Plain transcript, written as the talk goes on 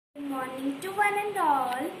morning to one and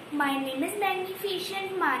all. My name is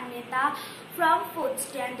Magnificent Manyata from 4th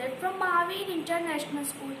standard from Mahavir International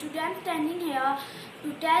School. Today I am standing here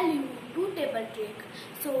to tell you two table tricks.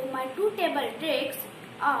 So my two table tricks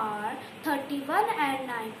are 31 and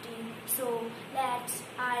 19. So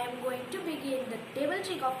I am going to begin the table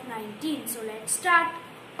trick of 19. So let's start.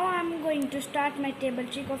 Now I am going to start my table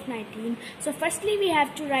trick of 19. So firstly we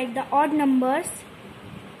have to write the odd numbers.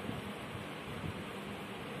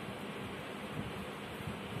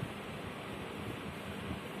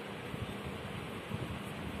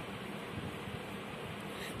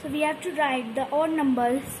 So we have to write the odd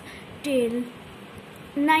numbers till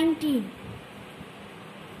 19.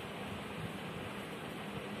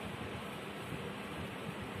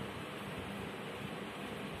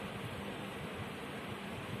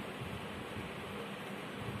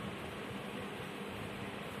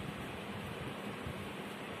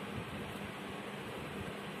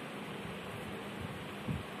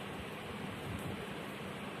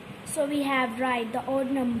 So we have write the odd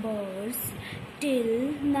numbers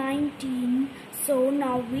till 19. So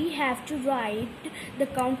now we have to write the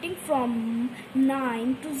counting from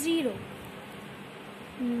 9 to 0.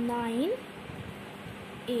 9,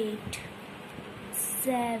 8,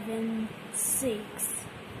 7, 6,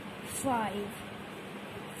 5,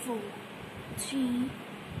 4, 3,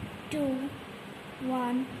 2,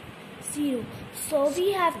 1, 0. So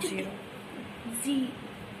we have to do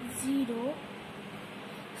 0.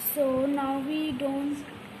 So now we don't.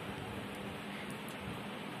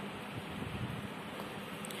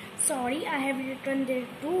 Sorry, I have written there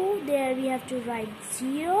 2. There we have to write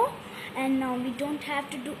 0. And now we don't have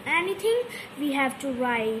to do anything. We have to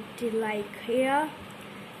write like here,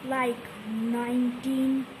 like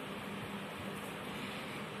 19,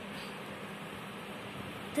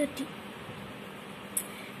 30,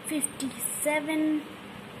 57,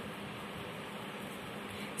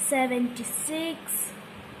 76.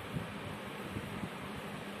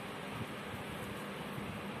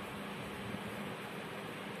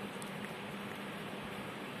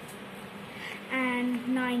 And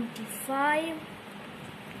 95.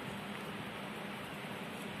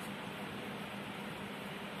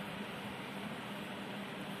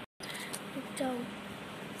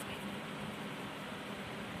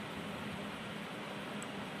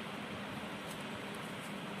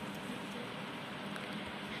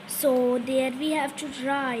 So there we have to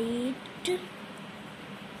write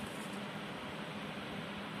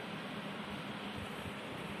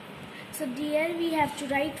So there we have to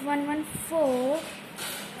write 114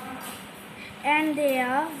 and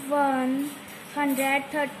there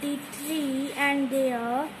 133 and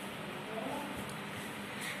there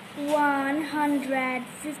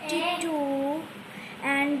 152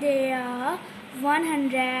 and there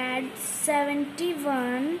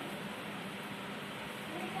 171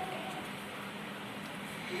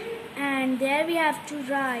 and there we have to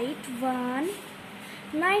write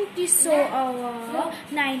 190. So our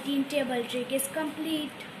 19 table trick is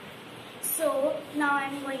complete. So now I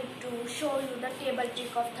am going to show you the table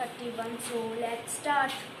trick of 31. So let's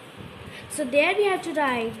start. So there we have to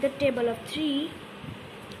write the table of 3.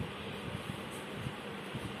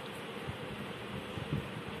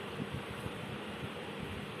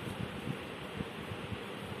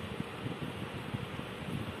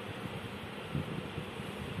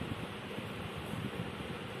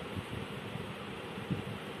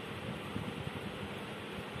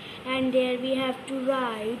 And there we have to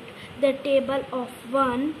write the table of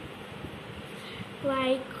 1,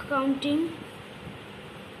 like counting.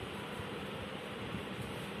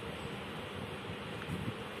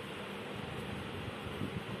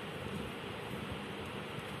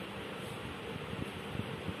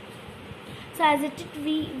 So as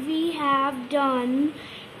we have done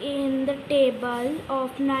in the table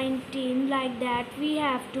of 19, like that we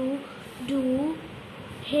have to do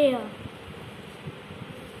here.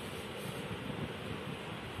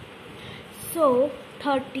 So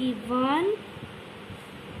 31,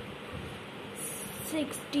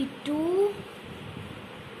 62,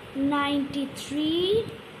 93,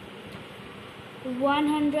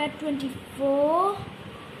 124,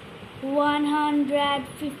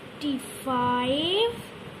 155,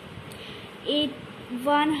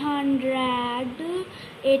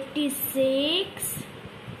 186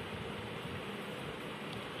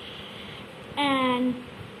 and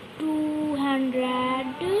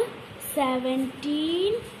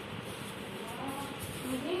 217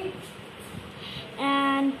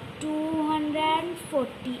 and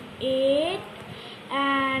 248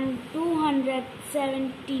 and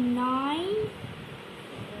 279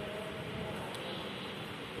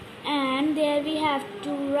 and there we have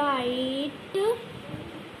to write,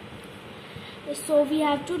 so we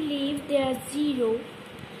have to leave there 0.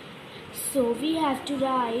 So we have to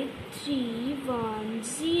write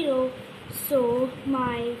 310. So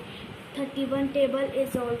my 31 table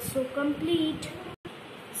is also complete.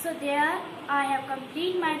 So there I have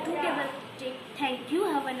completed my 2 table trick. Thank you.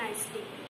 Have a nice day.